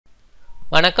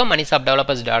வணக்கம்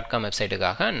moneyshopdevelopers.com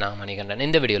வெப்சைட்டுக்காக நான் மணிகண்டன்.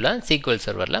 இந்த வீடியோவில் SQL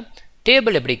Serverல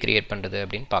டேபிள் எப்படி கிரியேட் பண்ணுறது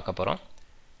அப்படின்னு பார்க்க போகிறோம்.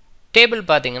 டேபிள்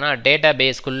பார்த்தீங்கன்னா டேட்டா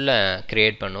பேஸ்க்குள்ளே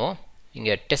கிரியேட் பண்ணுவோம்.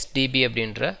 இங்கே டெஸ்ட் டிபி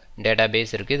அப்படின்ற டேட்டா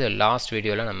பேஸ் இருக்குது. இது லாஸ்ட்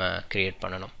வீடியோவில் நம்ம கிரியேட்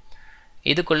பண்ணணும்.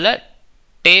 இதுக்குள்ளே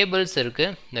டேபிள்ஸ்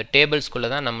இருக்குது. இந்த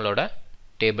டேபிள்ஸ்குள்ளே தான் நம்மளோட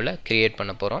டேபிளை கிரியேட்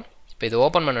பண்ண போகிறோம். இப்போ இது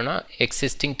ஓப்பன் பண்ணோன்னா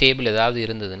எக்ஸிஸ்டிங் டேபிள் ஏதாவது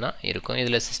இருந்ததுன்னா இருக்கும்.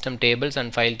 இதில் system tables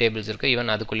and file tables இருக்குது.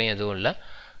 ஈவன் அதுக்குள்ளேயும் எதுவும் இல்லை.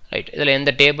 ரைட், இதில்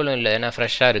எந்த டேபிளும் இல்லை, ஏன்னா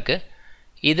ஃப்ரெஷ்ஷாக இருக்குது.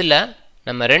 இதில்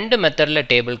நம்ம ரெண்டு மெத்தடில்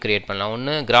டேபிள் க்ரியேட் பண்ணலாம்.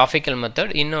 ஒன்று கிராஃபிக்கல்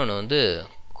மெத்தட், இன்னொன்று வந்து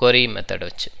கொரி மெத்தட்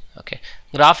வச்சு. ஓகே,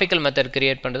 கிராஃபிக்கல் மெத்தட்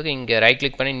க்ரியேட் பண்ணுறதுக்கு இங்கே ரைட்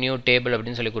கிளிக் பண்ணி நியூ டேபிள்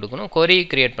அப்படின்னு சொல்லி கொடுக்கணும். கொரி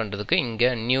க்ரியேட் பண்ணுறதுக்கு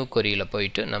இங்கே நியூ கொரியில்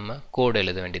போயிட்டு நம்ம கோடு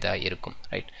எழுத வேண்டியதாக இருக்கும்.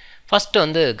 ரைட், ஃபஸ்ட்டு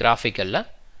வந்து கிராஃபிக்கலில்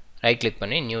ரைட் கிளிக்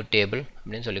பண்ணி நியூ டேபிள்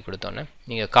அப்படின்னு சொல்லி கொடுத்தோன்னே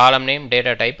நீங்கள் காலம் நேம்,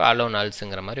 டேட்டா டைப், அலோன்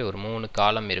அல்ஸுங்கிற மாதிரி ஒரு 3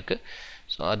 காலம் இருக்குது.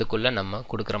 ஸோ அதுக்குள்ளே நம்ம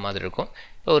கொடுக்குற மாதிரி இருக்கும்.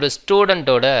 இப்போ ஒரு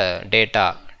ஸ்டூடெண்ட்டோட டேட்டா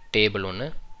டேபிள் ஒன்று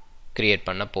க்ரியேட்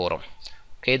பண்ண போகிறோம்.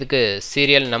 ஓகே, இதுக்கு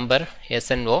சீரியல் நம்பர்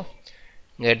SNO,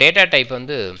 இங்கே டேட்டா டைப்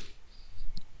வந்து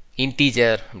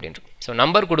இன்டீஜர் அப்படின்ட்டு. ஸோ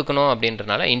நம்பர் கொடுக்கணும்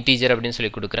அப்படின்றனால இன்டீஜர் அப்படின்னு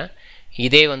சொல்லி கொடுக்குறேன்.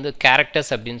 இதே வந்து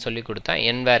கேரக்டர்ஸ் அப்படின்னு சொல்லி கொடுத்தா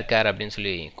என்வேர்கேர் அப்படின்னு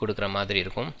சொல்லி கொடுக்குற மாதிரி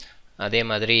இருக்கும். அதே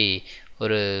மாதிரி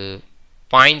ஒரு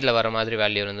பாயிண்டில் வர மாதிரி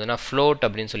வேல்யூ இருந்ததுன்னா ஃப்ளோட்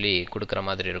அப்படின்னு சொல்லி கொடுக்குற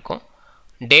மாதிரி இருக்கும்.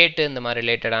 டேட்டு இந்த மாதிரி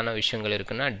ரிலேட்டடான விஷயங்கள்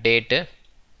இருக்குன்னா டேட்டு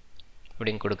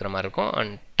அப்படின்னு கொடுக்குற மாதிரி இருக்கும்.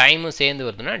 அண்ட் டைமும் சேர்ந்து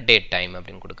வருதுன்னா டேட் டைம்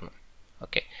அப்படின்னு கொடுக்கணும்.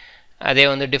 ஓகே, அதே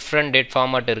வந்து டிஃப்ரெண்ட் டேட்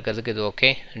ஃபார்மேட் இருக்கிறதுக்கு இது ஓகே.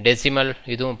 டெசிமல்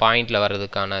இதுவும் பாயிண்டில்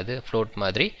வர்றதுக்கான இது ஃப்ளோட்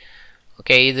மாதிரி.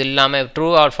 ஓகே, இது இல்லாமல் ட்ரூ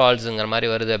ஆர் ஃபால்ஸுங்கிற மாதிரி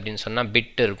வருது அப்படின்னு சொன்னால்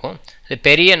பிட் இருக்கும். இது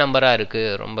பெரிய நம்பராக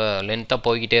இருக்குது, ரொம்ப லென்த்தாக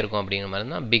போய்கிட்டே இருக்கும் அப்படிங்கிற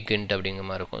மாதிரி தான் பிக் இன்ட் அப்படிங்கிற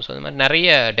மாதிரி இருக்கும். ஸோ இந்த மாதிரி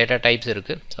நிறைய டேட்டா டைப்ஸ்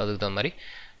இருக்குது. ஸோ அதுக்கு தகுந்த மாதிரி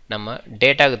நம்ம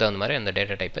டேட்டாவுக்கு தகுந்த மாதிரி அந்த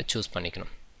டேட்டா டைப்பை சூஸ்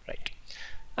பண்ணிக்கணும். ரைட்,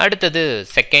 அடுத்தது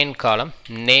செகண்ட் காலம்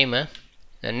நேமு.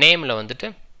 நேமில் வந்துட்டு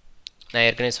நான்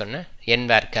ஏற்கனவே சொன்னேன்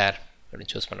என்வேர்கேர்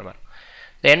அப்படின்னு சூஸ் பண்ணுற மாதிரி.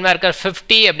 இந்த என்வேர்கேர்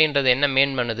 50 அப்படின்றது என்ன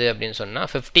மீன் பண்ணுது அப்படின்னு சொன்னால்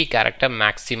 50 கேரக்டர்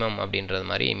மேக்ஸிமம் அப்படின்றது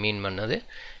மாதிரி மீன் பண்ணுது.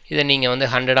 இதை நீங்கள் வந்து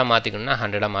 100ஆக மாற்றிக்கணும்னா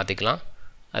 100ஆக மாற்றிக்கலாம்.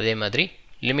 அதே மாதிரி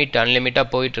லிமிட் அன்லிமிட்டாக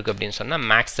போயிட்டுருக்கு அப்படின்னு சொன்னால்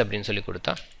மேக்ஸ் அப்படின்னு சொல்லி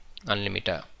கொடுத்தா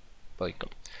அன்லிமிட்டாக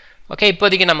போய்க்கும். ஓகே,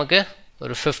 இப்போதைக்கு நமக்கு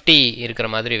ஒரு 50 இருக்கிற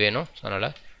மாதிரி வேணும். ஸோ அதனால்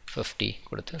 50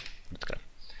 கொடுத்துக்கிறேன்.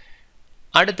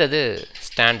 அடுத்தது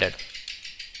ஸ்டாண்டர்ட்.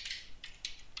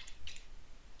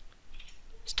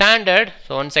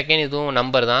 ஸோ 1 செகண்ட் இதுவும்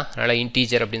நம்பர் தான், அதனால்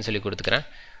இன்டீஜர் அப்படின்னு சொல்லி கொடுத்துக்கிறேன்.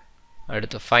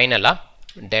 அடுத்து ஃபைனலாக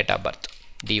டேட் ஆஃப் பர்த்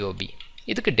DOB,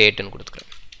 இதுக்கு டேட்டுன்னு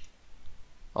கொடுத்துக்கிறேன்.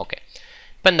 ஓகே,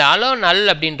 இப்போ இந்த அலோன் நல்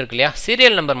அப்படின்னு இருக்கு இல்லையா,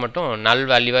 சீரியல் நம்பர் மட்டும் நல்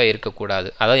வேல்யூவாக இருக்கக்கூடாது,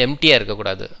 அதாவது எம்டியாக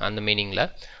இருக்கக்கூடாது அந்த மீனிங்கில்.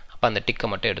 அப்போ அந்த டிக்கை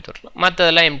மட்டும் எடுத்துடலாம்.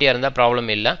 மற்றதெல்லாம் எம்டியாக இருந்தால் ப்ராப்ளம்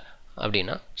இல்லை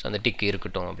அப்படின்னா ஸோ அந்த டிக்கு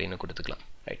இருக்கட்டும் அப்படின்னு கொடுத்துக்கலாம்.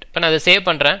 ரைட், இப்போ நான் அதை சேவ்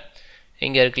பண்ணுறேன்.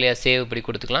 இங்கே இருக்கு இல்லையா, சேவ் இப்படி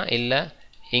கொடுத்துக்கலாம். இல்லை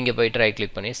இங்கே போய்ட்டு ரைட்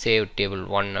கிளிக் பண்ணி சேவ் டேபிள்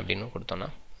 1 அப்படின்னு கொடுத்தோன்னா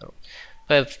வரும்.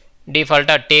 இப்போ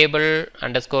டிஃபால்ட்டாக டேபிள்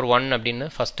 _1 அப்படின்னு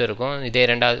ஃபஸ்ட்டு இருக்கும். இதே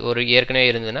ரெண்டாவது ஒரு ஏற்கனவே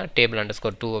இருந்ததுன்னா டேபிள்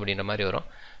 _2 அப்படின்ற மாதிரி வரும்.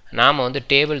 நாம் வந்து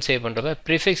டேபிள் சேவ் பண்ணுறப்ப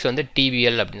ப்ரிஃபிக்ஸ் வந்து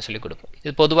TBL அப்படின்னு சொல்லி கொடுப்போம்.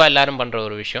 இது பொதுவாக எல்லோரும் பண்ணுற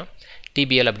ஒரு விஷயம்.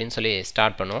 TBL அப்படின்னு சொல்லி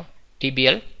ஸ்டார்ட் பண்ணுவோம்.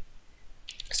 TBL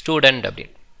ஸ்டூடெண்ட்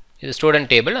அப்படின்னு, இது ஸ்டூடெண்ட்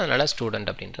டேபிள், அதனால்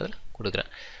ஸ்டூடெண்ட் அப்படின்றத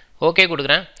கொடுக்குறேன். ஓகே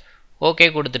கொடுக்குறேன். ஓகே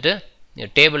கொடுத்துட்டு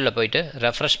டேபிளில் போயிட்டு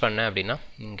ரெஃப்ரெஷ் பண்ணேன் அப்படின்னா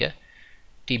இங்கே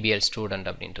TBL ஸ்டூடெண்ட்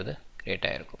அப்படின்றது க்ரியேட்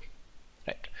ஆகிருக்கும்.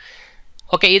 ரைட்,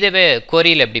 ஓகே, இதே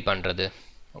கொரியில் எப்படி பண்ணுறது?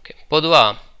 ஓகே,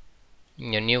 பொதுவாக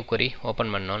இங்கே நியூ கொரி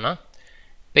ஓப்பன் பண்ணோன்னா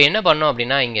இப்போ என்ன பண்ணோம்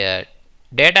அப்படின்னா இங்கே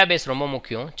டேட்டா பேஸ் ரொம்ப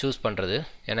முக்கியம் சூஸ் பண்ணுறது.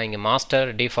 ஏன்னா இங்கே மாஸ்டர்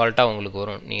டிஃபால்ட்டாக உங்களுக்கு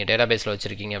வரும் நீங்கள் டேட்டா பேஸில்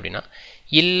வச்சுருக்கீங்க அப்படின்னா.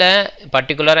 இல்லை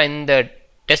பர்டிகுலராக இந்த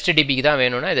டெஸ்ட் டிபிக்கு தான்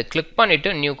வேணும்னா இதை கிளிக்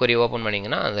பண்ணிவிட்டு நியூ கொரி ஓப்பன்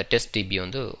பண்ணிங்கன்னா அந்த டெஸ்ட் டிபி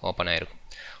வந்து ஓப்பன் ஆகிருக்கும்.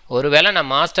 ஒருவேளை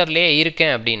நான் மாஸ்டர்லேயே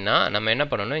இருக்கேன் அப்படின்னா நம்ம என்ன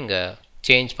பண்ணணும், இங்கே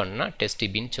சேஞ்ச் பண்ணணும்னா டெஸ்ட்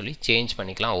டிபின்னு சொல்லி சேஞ்ச்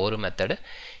பண்ணிக்கலாம் ஒரு மெத்தடு.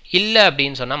 இல்லை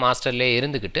அப்படின்னு சொன்னால் மாஸ்டர்லேயே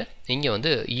இருந்துக்கிட்டு இங்கே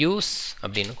வந்து யூஸ்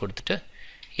அப்படின்னு கொடுத்துட்டு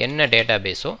என்ன டேட்டா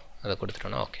பேஸோ அதை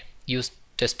கொடுத்துட்டோன்னா ஓகே, யூஸ்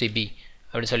டெஸ்ட் டிபி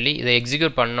அப்படி சொல்லி இதை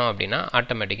எக்ஸிக்யூட் பண்ணோம் அப்படின்னா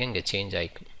ஆட்டோமேட்டிக்காக இங்கே சேஞ்ச்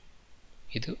ஆகிக்கும்.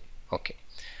 இது ஓகே.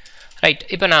 ரைட்,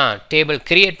 இப்போ நான் டேபிள்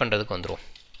க்ரியேட் பண்ணுறதுக்கு வந்துடுவோம்.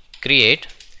 க்ரியேட்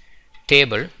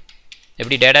டேபிள்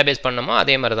எப்படி டேட்டா பேஸ் பண்ணமோ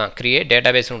அதே மாதிரி தான் க்ரியேட்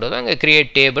டேட்டா பேஸுன்றது அங்கே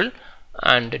create table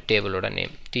and டேபிளோட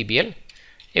name TBL.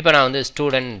 இப்போ நான் வந்து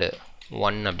ஸ்டூடெண்ட்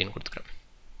 1 அப்படின்னு கொடுத்துக்கிறேன்.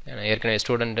 ஏன்னா ஏற்கனவே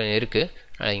ஸ்டூடெண்ட் இருக்குது,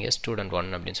 அதனால் இங்கே ஸ்டூடெண்ட் 1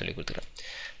 அப்படின்னு சொல்லி கொடுத்துக்கிறேன்.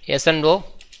 SNO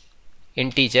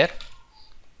integer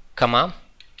comma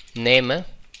name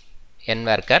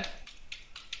என்வேர்கர்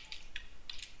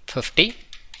 50.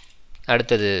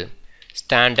 அடுத்தது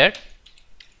ஸ்டாண்டர்ட்,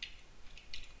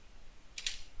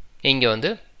 இங்கே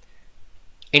வந்து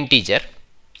integer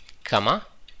comma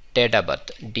date of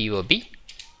birth DOB,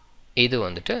 இது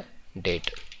வந்துட்டு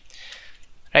டேட்.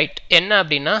 ரைட், என்ன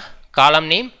அப்படின்னா காலம்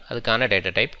நேம் அதுக்கான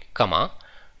டேட்டா டைப் கமா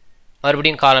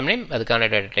மறுபடியும் காலம் நேம் அதுக்கான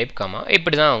டேட்டா டைப் கமா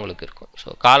இப்படி தான் உங்களுக்கு இருக்கும். ஸோ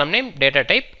காலம் நேம் டேட்டா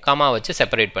டைப் கமா வச்சு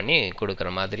செப்பரேட் பண்ணி கொடுக்குற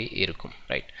மாதிரி இருக்கும்.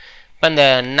 ரைட். இப்போ இந்த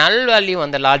நல் வேல்யூ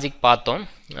அந்த லாஜிக் பார்த்தோம்.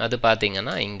 அது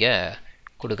பார்த்தீங்கன்னா இங்கே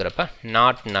கொடுக்குறப்ப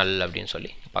நாட் நல் அப்படின்னு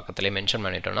சொல்லி பக்கத்துலேயே மென்ஷன்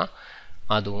பண்ணிட்டோன்னா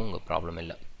அதுவும் உங்கள் ப்ராப்ளம்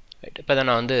இல்லை. ரைட். இப்போ இதை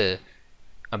நான் வந்து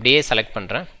அப்படியே செலக்ட்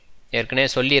பண்ணுறேன். ஏற்கனவே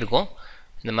சொல்லியிருக்கோம்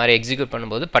இந்த மாதிரி எக்ஸிக்யூட்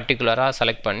பண்ணும்போது பர்டிகுலராக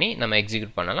செலக்ட் பண்ணி நம்ம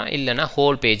எக்ஸிக்யூட் பண்ணலாம், இல்லைனா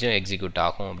ஹோல் பேஜும் எக்ஸிக்யூட்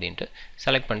ஆகும் அப்படின்ட்டு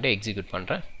செலக்ட் பண்ணிட்டு எக்ஸிக்யூட்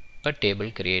பண்ணுறேன். இப்போ டேபிள்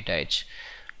க்ரியேட் ஆயிடுச்சு.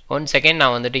 1 செகண்ட்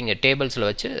நான் வந்துட்டு இங்கே டேபிள்ஸில்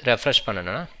வச்சு ரெஃப்ரெஷ்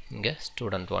பண்ணேன்னா இங்கே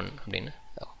ஸ்டூடெண்ட் 1 அப்படின்னு.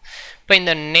 இப்போ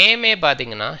இந்த நேமே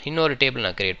பார்த்தீங்கன்னா இன்னொரு டேபிள்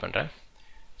நான் க்ரியேட் பண்ணுறேன்,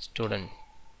 ஸ்டூடெண்ட்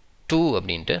 2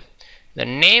 அப்படின்ட்டு. இந்த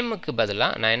நேமுக்கு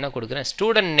பதிலாக நான் என்ன கொடுக்குறேன்,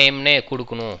 ஸ்டூடெண்ட் நேம்னே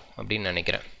கொடுக்கணும் அப்படின்னு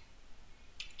நினைக்கிறேன்.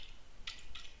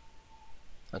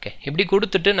 ஓகே, இப்படி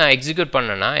கொடுத்துட்டு நான் எக்ஸிக்யூட்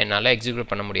பண்ணேன்னா என்னால் எக்ஸிக்யூட்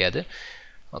பண்ண முடியாது.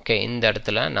 ஓகே, இந்த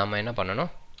இடத்துல நாம் என்ன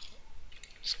பண்ணணும்,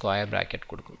 ஸ்கொயர் ப்ராக்கெட்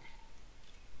கொடுக்கணும்.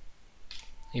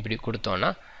 இப்படி கொடுத்தோன்னா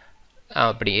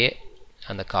அப்படியே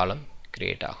அந்த காலம்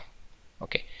க்ரியேட் ஆகும்.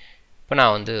 ஓகே, இப்போ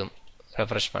நான் வந்து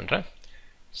ரெஃப்ரெஷ் பண்ணுறேன்,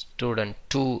 ஸ்டூடெண்ட்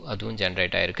 2 அதுவும்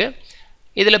ஜென்ரேட் ஆகிருக்கு.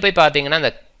 இதில் போய் பார்த்தீங்கன்னா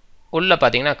இந்த உள்ளே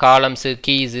பார்த்தீங்கன்னா காலம்ஸு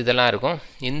கீஸ் இதெல்லாம் இருக்கும்.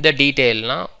 இந்த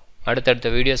டீட்டெயில்லாம் அடுத்தடுத்த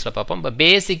வீடியோஸில் பார்ப்போம். இப்போ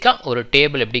பேசிக்காக ஒரு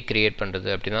டேபிள் எப்படி க்ரியேட் பண்ணுறது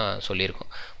அப்படி தான் சொல்லியிருக்கோம்.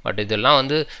 பட் இதெல்லாம்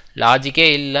வந்து லாஜிக்கே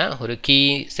இல்லை, ஒரு கீ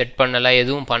செட் பண்ணலை,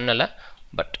 எதுவும் பண்ணலை.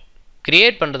 பட்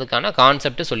க்ரியேட் பண்ணுறதுக்கான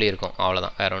கான்செப்ட்டு சொல்லியிருக்கோம்,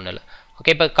 அவ்வளோதான், வேறு ஒன்றும் இல்லை.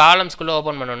 ஓகே, இப்போ காலம்ஸ்குள்ளே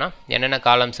ஓப்பன் பண்ணோன்னா என்னென்ன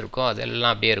காலம்ஸ் இருக்கோ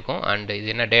அதெல்லாம் அப்படியே இருக்கும். அண்டு இது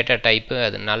என்ன டேட்டா டைப்பு,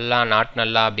 அது நல்லா நாட்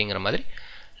நல்லா அப்படிங்கிற மாதிரி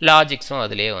லாஜிக்ஸும்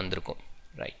அதிலே வந்திருக்கும்.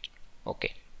 ரைட். ஓகே,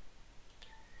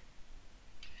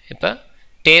 இப்போ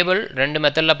டேபிள் 2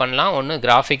 மெத்தடில் பண்ணலாம். ஒன்று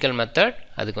கிராஃபிக்கல் மெத்தட்,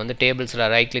 அதுக்கு வந்து டேபிள்ஸில்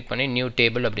ரைட் கிளிக் பண்ணி நியூ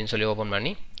டேபிள் அப்படின்னு சொல்லி ஓப்பன்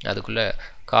பண்ணி அதுக்குள்ளே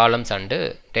காலம்ஸ் அண்டு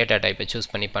டேட்டா டைப்பை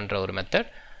சூஸ் பண்ணி பண்ணுற ஒரு மெத்தட்.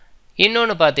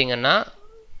 இன்னொன்று பார்த்தீங்கன்னா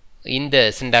இந்த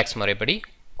சிண்டாக்ஸ் முறைப்படி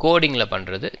கோடிங்கில்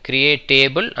பண்ணுறது, create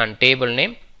table and table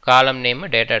name, காலம் நேம்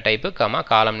டேட்டா டைப்பு கமா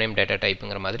காலம் நேம் டேட்டா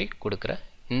டைப்புங்கிற மாதிரி கொடுக்குற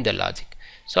இந்த லாஜிக்.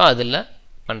 ஸோ அதில்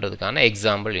பண்ணுறதுக்கான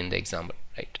எக்ஸாம்பிள் இந்த எக்ஸாம்பிள்.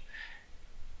 ரைட்.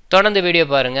 தொடர்ந்து வீடியோ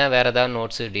பாருங்கள். வேறு ஏதாவது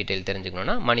நோட்ஸு டீட்டெயில்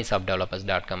தெரிஞ்சுக்கணுன்னா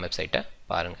moneysoftdevelopers.com வெப்சைட்டை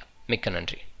பாருங்கள். மிக்க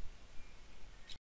நன்றி.